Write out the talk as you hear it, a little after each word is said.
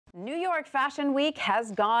York Fashion Week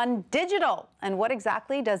has gone digital. And what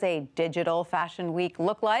exactly does a digital fashion week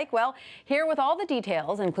look like? Well, here with all the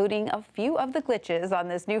details, including a few of the glitches on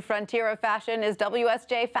this new frontier of fashion, is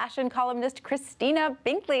WSJ fashion columnist Christina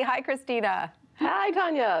Binkley. Hi, Christina. Hi,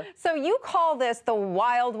 Tanya. So you call this the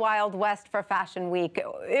wild, wild west for Fashion Week.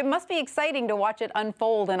 It must be exciting to watch it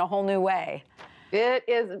unfold in a whole new way. It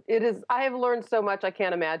is. I have learned so much I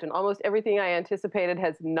can't imagine. Almost everything I anticipated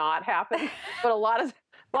has not happened, but a lot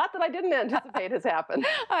that I didn't anticipate has happened.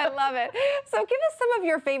 I love it. So give us some of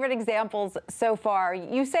your favorite examples so far.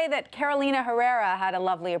 You say that Carolina Herrera had a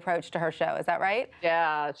lovely approach to her show. Is that right?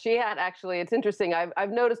 Yeah, she had actually. It's interesting.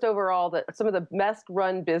 I've noticed overall that some of the best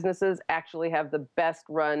run businesses actually have the best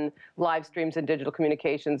run live streams and digital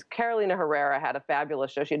communications. Carolina Herrera had a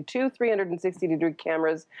fabulous show. She had two 360-degree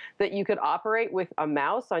cameras that you could operate with a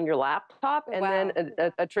mouse on your laptop, and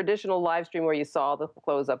then a traditional live stream where you saw the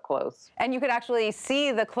clothes up close. And you could actually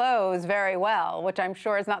see the clothes very well, which I'm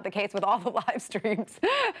sure is not the case with all the live streams.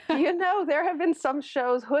 You know, there have been some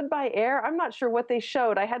shows, Hood by Air. I'm not sure what they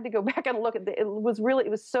showed. I had to go back and look at it. It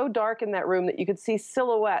was so dark in that room that you could see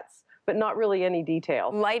silhouettes, but not really any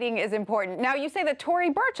detail. Lighting is important. Now, you say that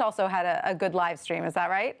Tory Burch also had a good live stream. Is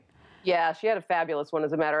that right? Yeah, she had a fabulous one,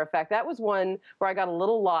 as a matter of fact. That was one where I got a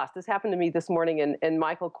little lost. This happened to me this morning, and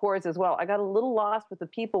Michael Kors as well. I got a little lost with the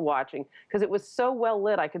people watching because it was so well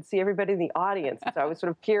lit. I could see everybody in the audience. So I was sort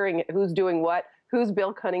of hearing who's doing what, who's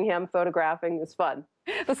Bill Cunningham photographing. It was fun.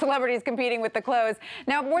 The celebrities competing with the clothes.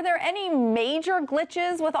 Now, were there any major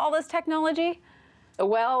glitches with all this technology?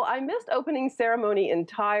 Well, I missed opening ceremony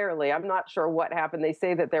entirely. I'm not sure what happened. They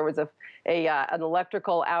say that there was an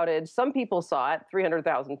electrical outage. Some people saw it,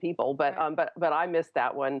 300,000 people, but I missed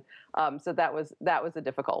that one. So that was a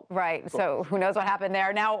difficult. Right. So who knows what happened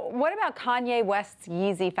there? Now, what about Kanye West's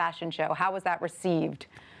Yeezy fashion show? How was that received?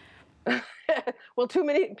 Well, 2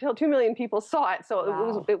 million people saw it, so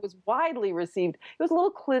wow. it was widely received. It was a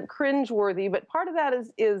little cringe-worthy, but part of that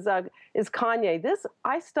is Kanye.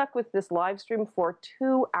 I stuck with this live stream for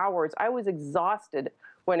 2 hours. I was exhausted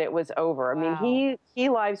when it was over. Wow. I mean, he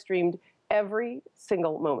live streamed every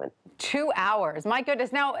single moment. 2 hours. My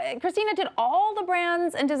goodness. Now, Christina, did all the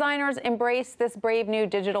brands and designers embrace this brave new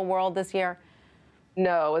digital world this year?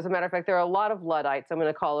 No, as a matter of fact, there are a lot of Luddites, I'm going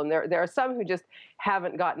to call them. There are some who just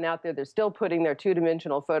haven't gotten out there. They're still putting their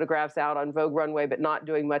two-dimensional photographs out on Vogue Runway, but not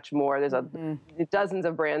doing much more. There's dozens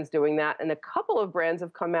of brands doing that, and a couple of brands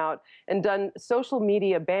have come out and done social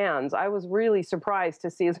media bans. I was really surprised to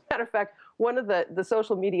see. As a matter of fact, one of the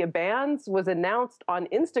social media bans was announced on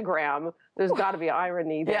Instagram. There's got to be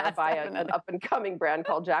irony there. Yes, by an up-and-coming brand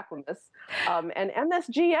called Jacquemus. And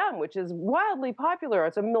MSGM, which is wildly popular,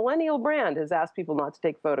 it's a millennial brand, has asked people not to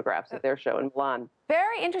take photographs at their show in Milan.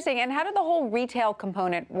 Very interesting. And how did the whole retail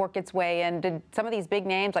component work its way in? Did some of these big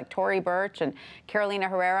names like Tory Burch and Carolina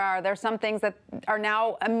Herrera, are there some things that are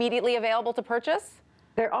now immediately available to purchase?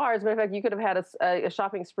 There are. As a matter of fact, you could have had a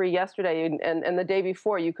shopping spree yesterday, and the day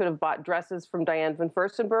before, you could have bought dresses from Diane van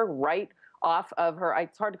Furstenberg right off of her.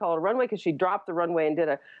 It's hard to call it a runway because she dropped the runway and did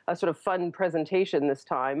a sort of fun presentation this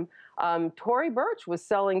time. Tory Burch was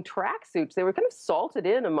selling tracksuits. They were kind of salted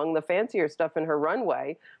in among the fancier stuff in her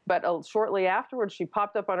runway, but shortly afterwards, she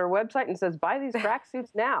popped up on her website and says, buy these tracksuits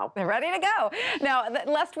now. They're ready to go. Now,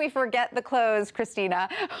 lest we forget the clothes, Christina,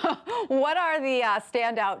 what are the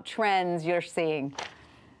standout trends you're seeing?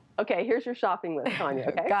 Okay, here's your shopping list, Tanya.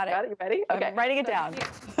 Okay, Got it. You ready? Okay, I'm writing it down.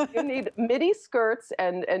 You need midi skirts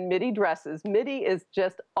and midi dresses. Midi is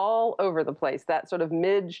just all over the place. That sort of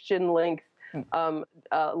mid-shin length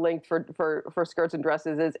length for skirts and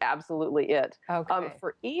dresses is absolutely it. Okay.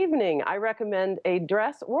 For evening, I recommend a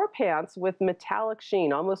dress or pants with metallic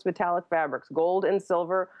sheen, almost metallic fabrics, gold and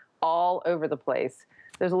silver, all over the place.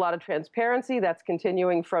 There's a lot of transparency that's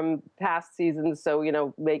continuing from past seasons, so you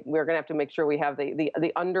know we're going to have to make sure we have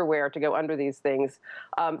the underwear to go under these things.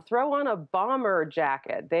 Throw on a bomber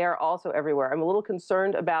jacket; they are also everywhere. I'm a little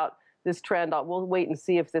concerned about this trend. We'll wait and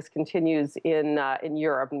see if this continues in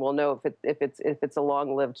Europe, and we'll know if it's a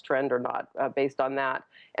long-lived trend or not based on that.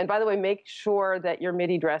 And by the way, make sure that your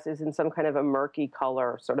midi dress is in some kind of a murky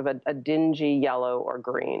color, sort of a dingy yellow or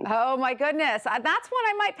green. Oh my goodness, that's one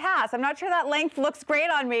I might pass. I'm not sure that length looks great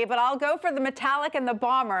on me, but I'll go for the metallic and the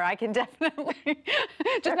bomber. I can definitely,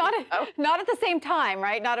 just not at the same time,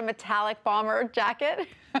 right? Not a metallic bomber jacket.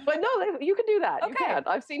 But no, you can do that. Okay. You can.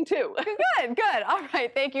 I've seen two. Good, good. All right.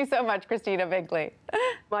 Thank you so much, Christina Binkley.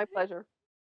 My pleasure.